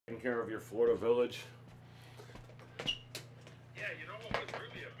care of your Florida village? Yeah, you know what was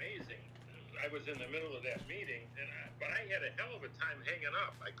really amazing? I was in the middle of that meeting, but I had a hell of a time hanging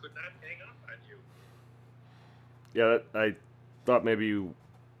up. I could not hang up on you. Yeah, I thought maybe you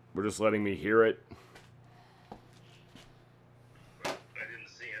were just letting me hear it. Well, I didn't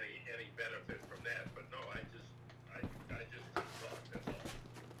see any benefit from that, but no, I just couldn't talk. That's all.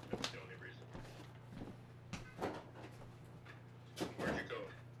 That's the only reason. Where'd you go?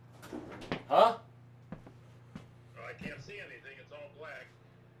 Huh? Oh, I can't see anything. It's all black.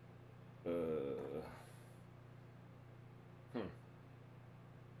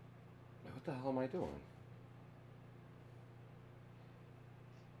 What the hell am I doing?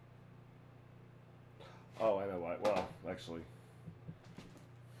 Oh, I know why. Well, actually.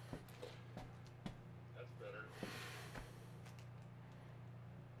 That's better.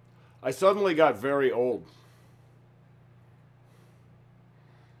 I suddenly got very old.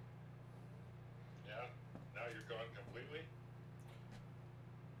 Yeah? Now you're gone completely?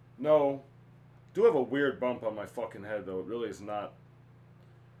 No. Do have a weird bump on my fucking head, though. It really is not.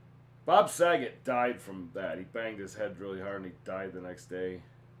 Bob Saget died from that. He banged his head really hard and he died the next day.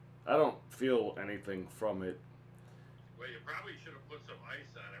 I don't feel anything from it. Well, you probably should have put some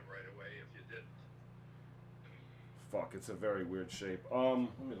ice on it right away if you didn't. Fuck, it's a very weird shape. Let me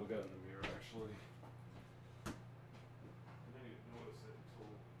look at it in the mirror, actually. I didn't even notice it until...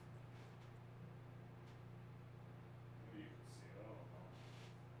 Maybe you can see it, I don't know.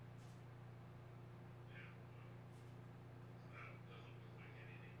 Yeah. It doesn't look like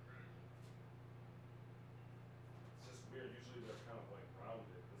anything critical. It's just weird. Usually they're kind of like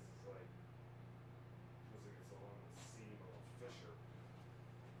rounded. This is like... Feels like it's along the seam of a fissure.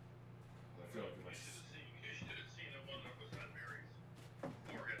 I feel like if I... You should have seen the one that was on Mary's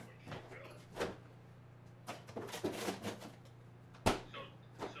forehead when she fell.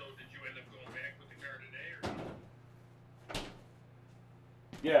 So did you end up going back with the car today or not?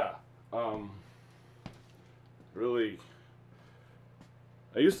 Yeah. Really...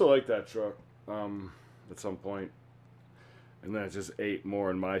 I used to like that truck, at some point. And then it just ate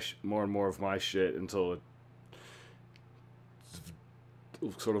more and more of my shit until it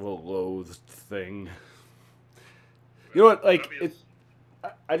sort of a loathed thing. You know what? Like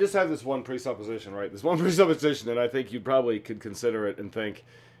I just have this one presupposition, right? This one presupposition, and I think you probably could consider it and think,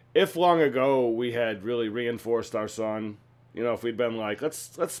 if long ago we had really reinforced our son, you know, if we'd been like,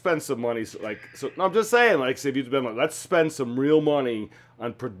 let's spend some money, like, so no, I'm just saying, like, if you'd been like, let's spend some real money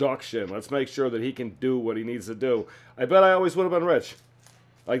on production, let's make sure that he can do what he needs to do, I bet I always would have been rich.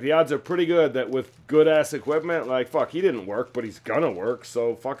 Like, the odds are pretty good that with good-ass equipment, like, fuck, he didn't work, but he's gonna work,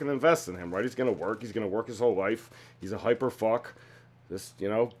 so fucking invest in him, right? He's gonna work his whole life, he's a hyper fuck, this, you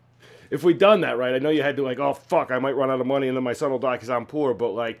know, if we'd done that, right, I know you had to, like, oh, fuck, I might run out of money and then my son will die because I'm poor,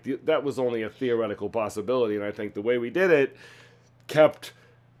 but, like, that was only a theoretical possibility, and I think the way we did it kept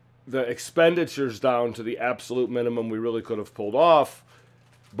the expenditures down to the absolute minimum we really could have pulled off,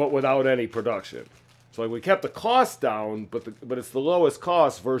 but without any production. So, like, we kept the cost down, but it's the lowest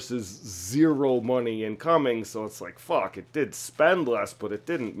cost versus zero money incoming, so it's like, fuck, it did spend less, but it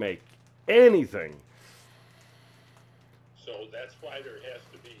didn't make anything. So that's why there has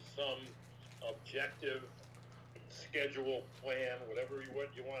to be some objective schedule, plan, whatever you want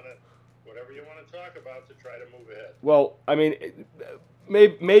to talk about to try to move ahead. Well, I mean,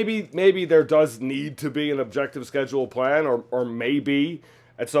 maybe there does need to be an objective schedule plan, or maybe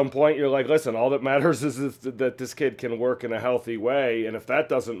at some point you're like, listen, all that matters is that this kid can work in a healthy way, and if that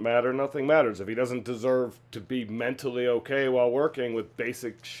doesn't matter, nothing matters. If he doesn't deserve to be mentally okay while working with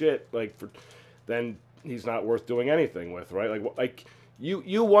basic shit, like, then he's not worth doing anything with, right? Like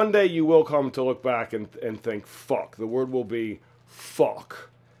you one day you will come to look back and think, fuck, the word will be fuck.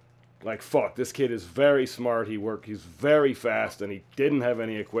 Like, fuck, this kid is very smart, he's very fast, and he didn't have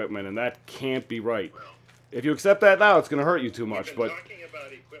any equipment, and that can't be right. Well, if you accept that now, it's going to hurt you too much. We've been talking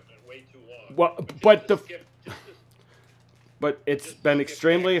about equipment way too long. Well, but it's been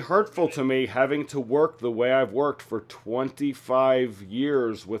extremely hurtful to me having to work the way I've worked for 25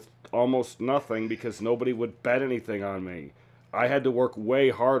 years with almost nothing because nobody would bet anything on me. I had to work way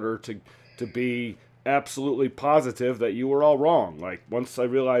harder to be absolutely positive that you were all wrong. Like, once I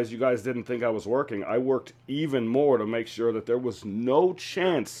realized you guys didn't think I was working, I worked even more to make sure that there was no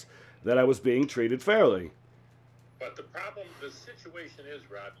chance that I was being treated fairly. But the situation is,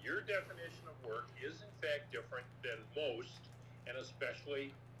 Rob, your definition of work is in fact different than most, and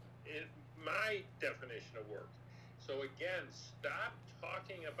especially in my definition of work. So again, stop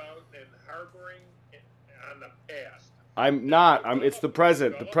talking about and harboring on the past. I'm not. It's the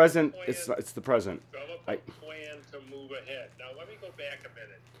present. The present. It's the present. Develop a plan to move ahead. Now let me go back a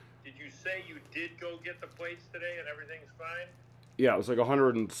minute. say you did go get the plates today and everything's fine? Yeah, it was like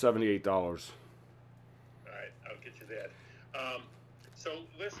 $178. All right, I'll get you that. So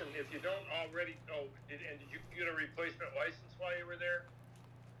listen, if you don't already, did you get a replacement license while you were there?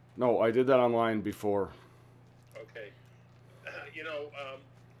 No, I did that online before. Okay.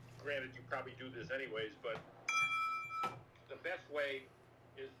 Granted, you probably do this anyways, but the best way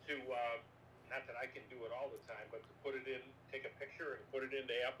is to, not that I can do it all the time, but to put it in, take a picture and put it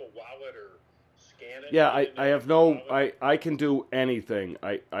into Apple Wallet or scan it. Yeah, I have no, I can do anything.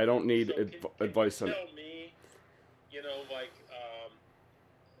 I don't need advice on it. Tell me, like,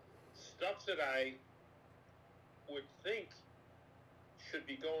 stuff that I would think should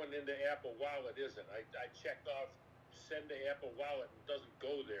be going into Apple Wallet isn't. I checked off send to Apple Wallet and doesn't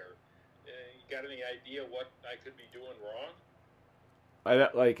go there. You got any idea what I could be doing wrong?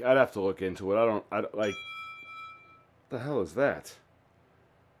 I'd have to look into it. I don't like. The hell is that?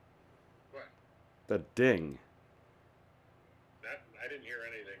 What? That ding. I didn't hear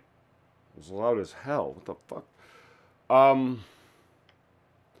anything. It was loud as hell. What the fuck?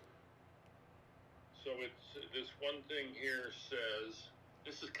 So it's this one thing here says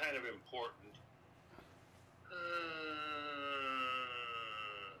this is kind of important.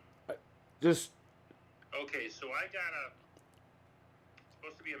 Just. Okay, so I got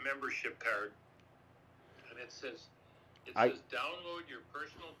supposed to be a membership card, and it says download your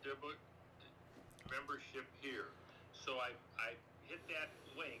personal debit membership here. So I hit that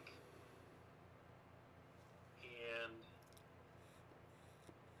link, and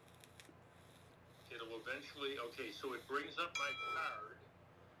it'll eventually. Okay, so it brings up my card.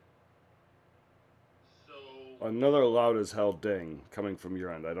 So Another loud as hell ding coming from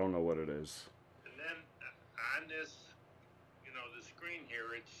your end. I don't know what it is. And then on this, the screen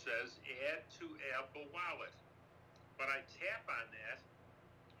here, it says add to Apple Wallet. But I tap on that,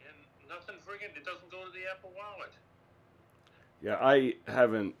 and nothing friggin', it doesn't go to the Apple Wallet. Yeah, I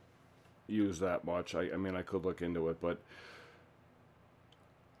haven't used that much. I mean, I could look into it, but...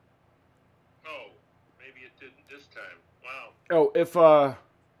 Oh, maybe it didn't this time. Wow. Oh, if, Magic.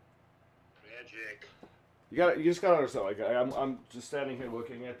 You just gotta understand, like, I'm just standing here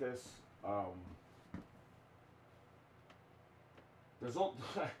looking at this, there's all,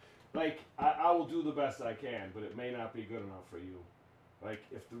 like, I will do the best I can, but it may not be good enough for you. Like,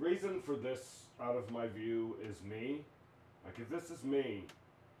 if the reason for this, out of my view, is me, like, if this is me,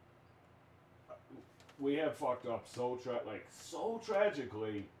 we have fucked up so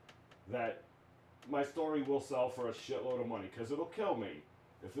tragically that my story will sell for a shitload of money, because it'll kill me.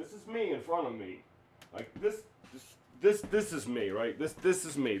 If this is me in front of me, like, this is me, right? This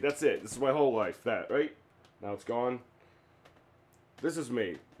is me. That's it. This is my whole life. That, right? Now it's gone. This is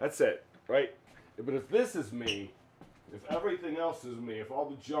me. That's it, right? But if this is me, if everything else is me, if all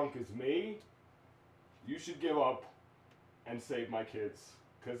the junk is me, you should give up and save my kids.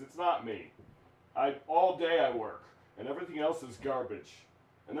 Because it's not me. All day I work, and everything else is garbage.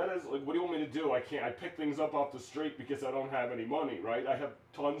 And that is, like, what do you want me to do? I pick things up off the street because I don't have any money, right? I have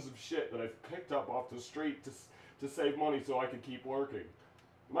tons of shit that I've picked up off the street to save money so I can keep working.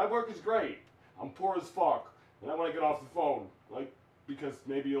 My work is great. I'm poor as fuck. And I want to get off the phone. Like, because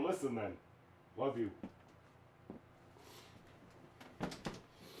maybe you'll listen then. Love you.